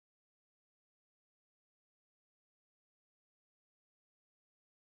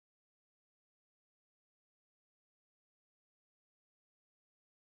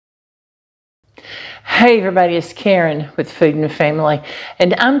Hey everybody, it's Karen with Food and Family,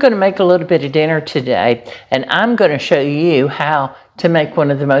 and I'm going to make a little bit of dinner today, and I'm going to show you how to make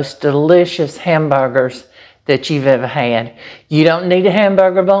one of the most delicious hamburgers that you've ever had. You don't need a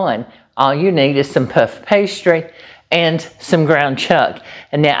hamburger bun. All you need is some puff pastry and some ground chuck.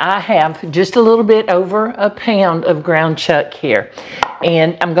 And now I have just a little bit over a pound of ground chuck here,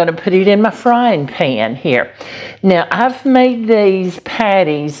 and I'm going to put it in my frying pan here. Now I've made these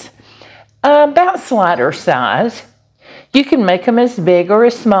patties about slider size. You can make them as big or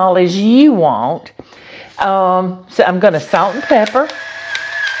as small as you want. So I'm going to salt and pepper.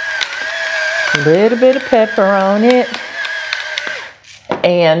 A little bit of pepper on it.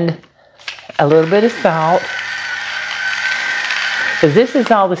 And a little bit of salt. Because this is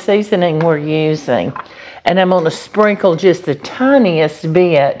all the seasoning we're using. And I'm going to sprinkle just the tiniest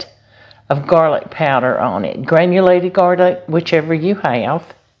bit of garlic powder on it. Granulated garlic, whichever you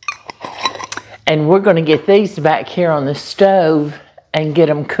have. And we're going to get these back here on the stove and get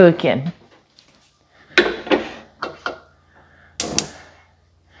them cooking.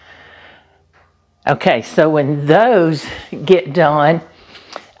 Okay, so when those get done,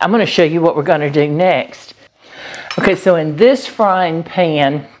 I'm going to show you what we're going to do next. Okay, so in this frying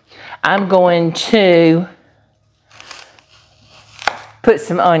pan, I'm going to put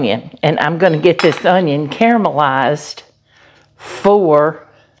some onion. And I'm going to get this onion caramelized for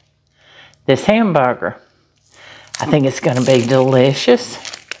this hamburger. I think it's going to be delicious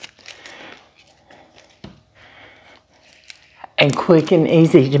and quick and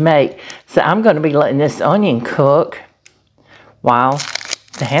easy to make. So I'm going to be letting this onion cook while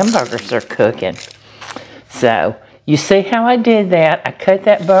the hamburgers are cooking. So you see how I did that? I cut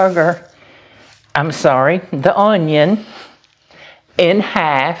that the onion in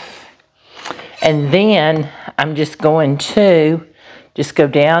half, and then I'm just going to go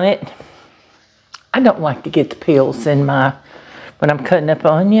down it. I don't like to get the peels in when I'm cutting up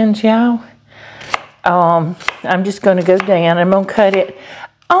onions, y'all. I'm just going to go down. I'm going to cut it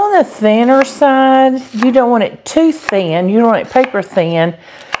on the thinner side. You don't want it too thin. You don't want it paper thin,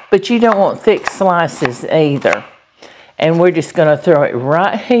 but you don't want thick slices either. And we're just going to throw it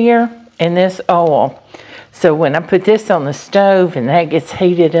right here in this oil. So when I put this on the stove and that gets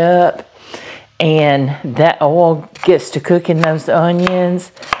heated up and that oil gets to cooking those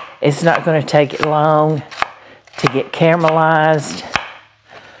onions, it's not going to take it long to get caramelized,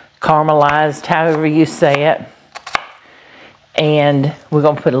 however you say it. And we're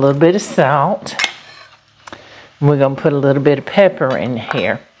going to put a little bit of salt. And we're going to put a little bit of pepper in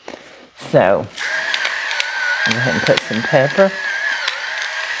here. So, go ahead and put some pepper.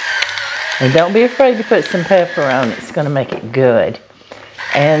 And don't be afraid to put some pepper on it. It's going to make it good.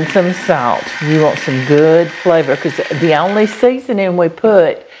 And some salt. You want some good flavor, because the only seasoning we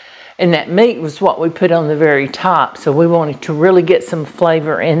put and that meat was what we put on the very top. So we wanted to really get some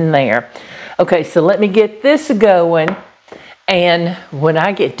flavor in there. Okay, so let me get this going. And when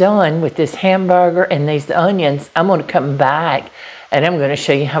I get done with this hamburger and these onions, I'm going to come back and I'm going to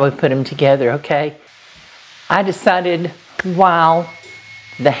show you how we put them together, okay? I decided while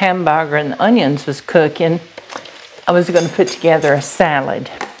the hamburger and the onions was cooking, I was going to put together a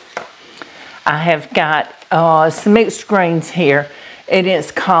salad. I have got some mixed greens here. And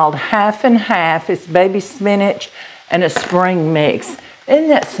it's called half and half. It's baby spinach and a spring mix. Isn't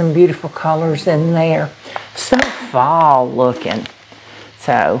that some beautiful colors in there? So fall looking.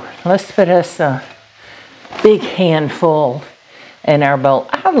 So let's put us a big handful in our bowl.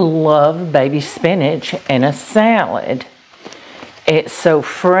 I love baby spinach in a salad. It's so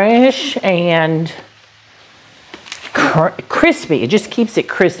fresh and crispy. It just keeps it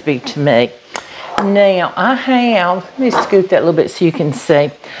crispy to me. Now, let me scoot that a little bit so you can see.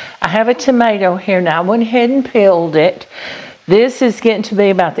 I have a tomato here. Now, I went ahead and peeled it. This is getting to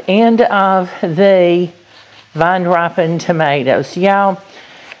be about the end of the vine-ripened tomatoes. Y'all,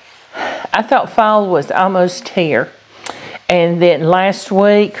 I thought fall was almost here. And then last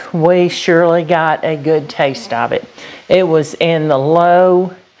week, we surely got a good taste of it. It was in the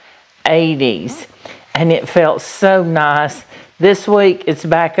low 80s, and it felt so nice. This week, it's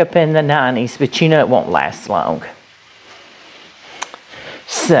back up in the 90s, but you know it won't last long.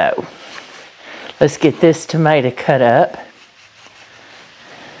 So, let's get this tomato cut up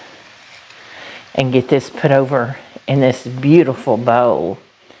and get this put over in this beautiful bowl.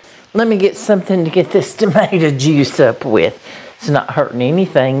 Let me get something to get this tomato juice up with. It's not hurting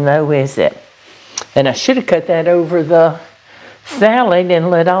anything though, is it? And I should have cut that over the salad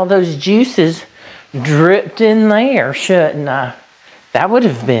and let all those juices dripped in there, shouldn't I? That would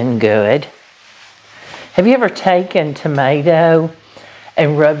have been good. Have you ever taken tomato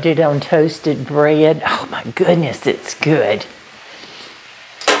and rubbed it on toasted bread. Oh my goodness, it's good.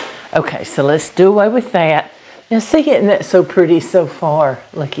 Okay, so let's do away with that. Now see, isn't that so pretty so far?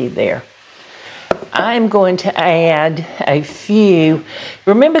 Looky there. I'm going to add a few.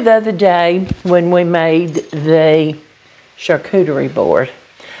 Remember the other day when we made the charcuterie board?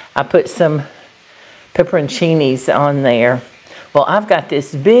 I put some pepperoncinis on there. Well, I've got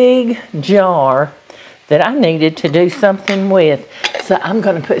this big jar that I needed to do something with. So I'm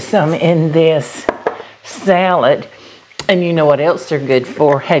going to put some in this salad. And you know what else they're good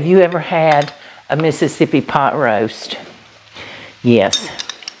for? Have you ever had a Mississippi pot roast? Yes.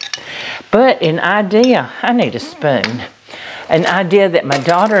 But an idea, I need a spoon. An idea that my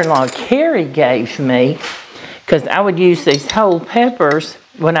daughter-in-law Carrie gave me, because I would use these whole peppers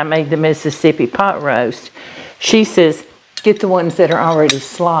when I made the Mississippi pot roast. She says, get the ones that are already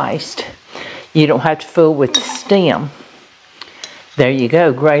sliced. You don't have to fool with the stem. There you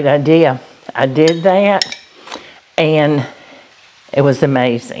go, great idea. I did that, and it was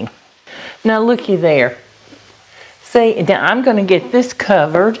amazing. Now looky there. See, now I'm going to get this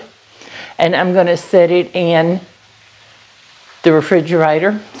covered, and I'm going to set it in the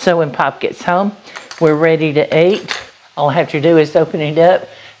refrigerator so when Pop gets home, we're ready to eat. All I have to do is open it up,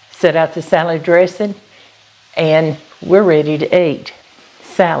 set out the salad dressing, and we're ready to eat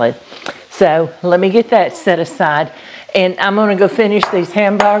salad. So let me get that set aside, and I'm going to go finish these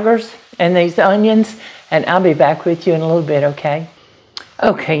hamburgers and these onions, and I'll be back with you in a little bit, okay?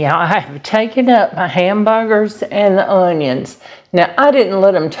 Okay, y'all, I have taken up my hamburgers and the onions. Now, I didn't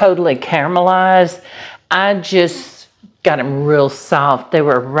let them totally caramelize. I just got them real soft. They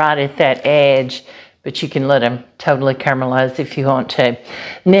were right at that edge, but you can let them totally caramelize if you want to.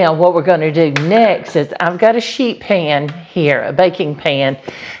 Now, what we're going to do next is I've got a sheet pan here, a baking pan,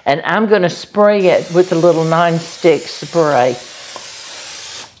 and I'm going to spray it with a little non-stick spray.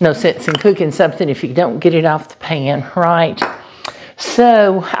 No sense in cooking something if you don't get it off the pan, right?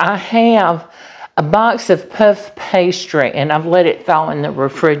 So I have a box of puff pastry, and I've let it thaw in the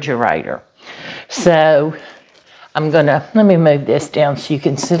refrigerator. So I'm gonna, let me move this down so you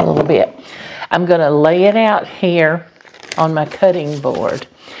can see a little bit. I'm gonna lay it out here on my cutting board.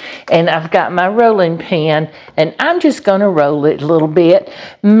 And I've got my rolling pin, and I'm just gonna roll it a little bit.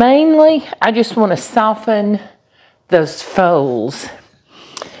 Mainly, I just wanna soften those folds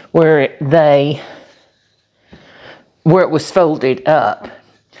where it was folded up.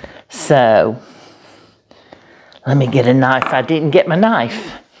 So let me get a knife. I didn't get my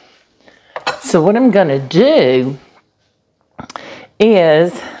knife. So what I'm gonna do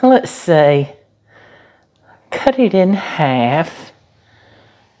is, let's see, cut it in half.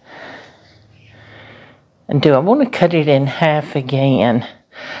 And do I want to cut it in half again?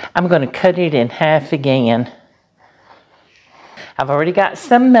 I'm going to cut it in half again. I've already got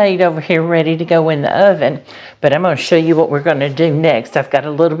some made over here ready to go in the oven, but I'm going to show you what we're going to do next. I've got a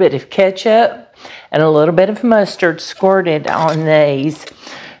little bit of ketchup and a little bit of mustard squirted on these.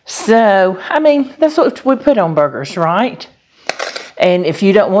 So, I mean, that's what we put on burgers, right? And if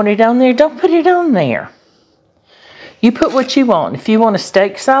you don't want it on there, don't put it on there. You put what you want. If you want a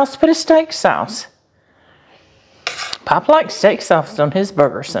steak sauce, put a steak sauce. Pop likes steak sauce on his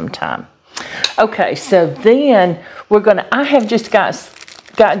burger sometime. Okay, so then we're gonna, I have just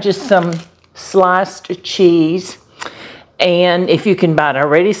got just some sliced cheese. And if you can buy it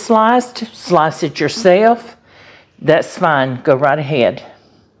already sliced, slice it yourself. That's fine, go right ahead.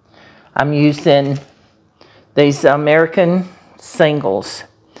 I'm using these American singles.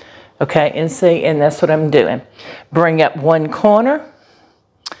 Okay, and see, and that's what I'm doing. Bring up one corner,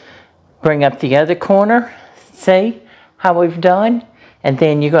 bring up the other corner. See how we've done? And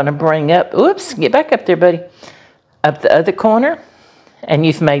then you're gonna bring up, oops, get back up there, buddy. Up the other corner, and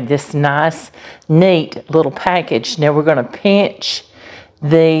you've made this nice, neat little package. Now we're gonna pinch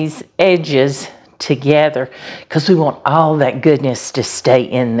these edges together because we want all that goodness to stay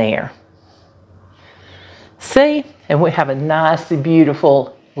in there. See? And we have a nice,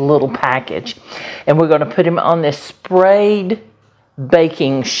 beautiful little package. And we're going to put them on this sprayed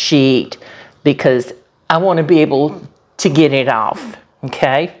baking sheet because I want to be able to get it off.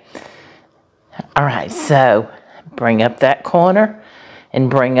 Okay? All right, so bring up that corner and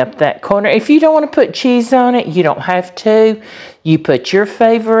bring up that corner. If you don't want to put cheese on it, you don't have to. You put your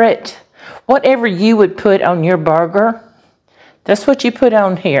favorite, whatever you would put on your burger. That's what you put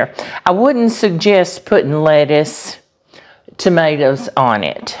on here. I wouldn't suggest putting lettuce, tomatoes on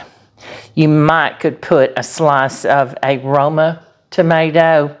it. You could put a slice of a Roma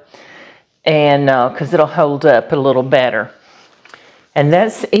tomato, and because it'll hold up a little better. And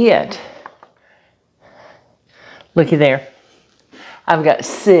that's it. Looky there. I've got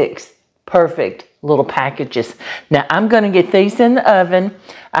 6 perfect little packages. Now I'm going to get these in the oven.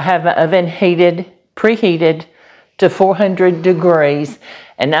 I have my oven preheated to 400 degrees,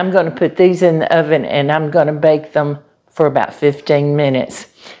 and I'm going to put these in the oven and I'm going to bake them for about 15 minutes.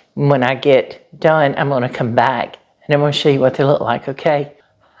 When I get done, I'm going to come back and I'm going to show you what they look like, okay?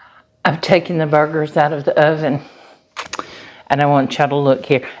 I've taken the burgers out of the oven and I want y'all to look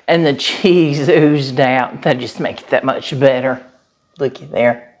here. And the cheese oozed out. That just makes it that much better. Looky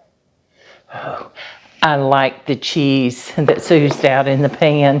there. Oh, I like the cheese that's oozed out in the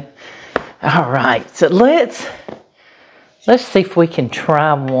pan. All right, so let's see if we can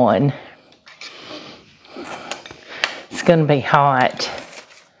try one. It's going to be hot.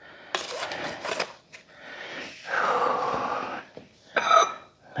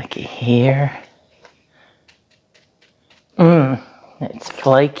 Looky here. It's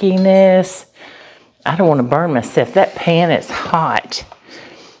flakiness. I don't want to burn myself. That pan is hot.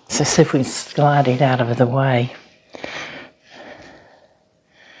 So let's see if we can slide it out of the way.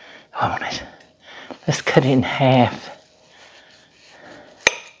 Hold it. Let's cut it in half.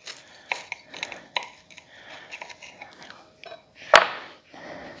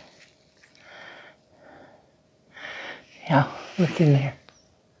 Yeah, look in there.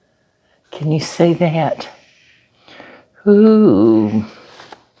 Can you see that? Ooh,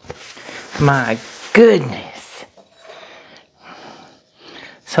 my goodness.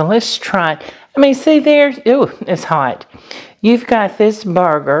 So let's try it. I mean, see there? Ooh, it's hot. You've got this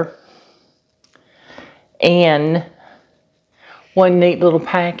burger in one neat little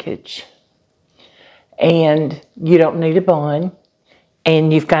package. And you don't need a bun.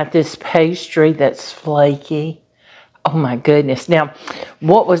 And you've got this pastry that's flaky. Oh my goodness. Now,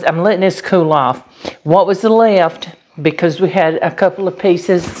 I'm letting this cool off. What was left, because we had a couple of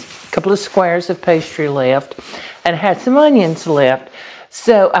pieces, a couple of squares of pastry left, and had some onions left.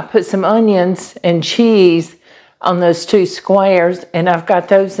 So I put some onions and cheese on those 2 squares, and I've got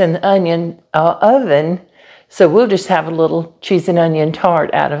those in the onion oven. So we'll just have a little cheese and onion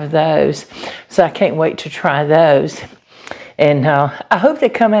tart out of those. So I can't wait to try those. And I hope they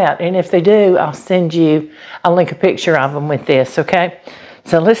come out. And if they do, I'll link a picture of them with this, okay?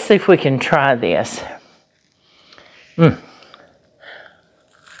 So let's see if we can try this.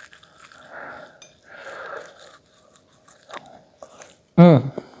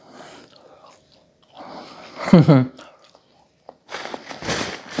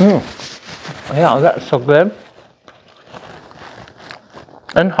 Yeah, that's so good.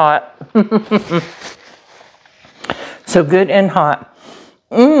 And hot. So good and hot.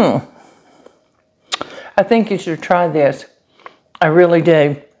 I think you should try this. I really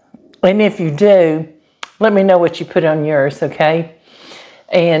do. And if you do, let me know what you put on yours, okay?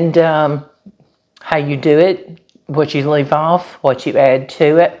 And how you do it, what you leave off, what you add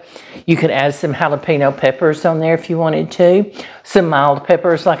to it. You could add some jalapeno peppers on there if you wanted to. Some mild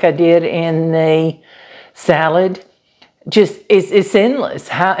peppers like I did in the salad. Just, it's endless.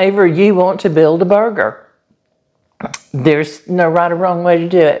 However you want to build a burger. There's no right or wrong way to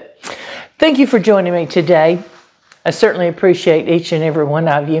do it. Thank you for joining me today. I certainly appreciate each and every one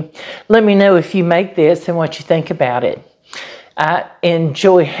of you. Let me know if you make this and what you think about it. I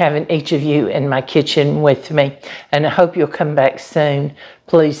enjoy having each of you in my kitchen with me, and I hope you'll come back soon.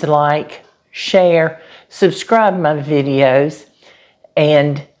 Please like, share, subscribe my videos,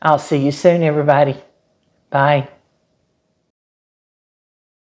 and I'll see you soon, everybody. Bye.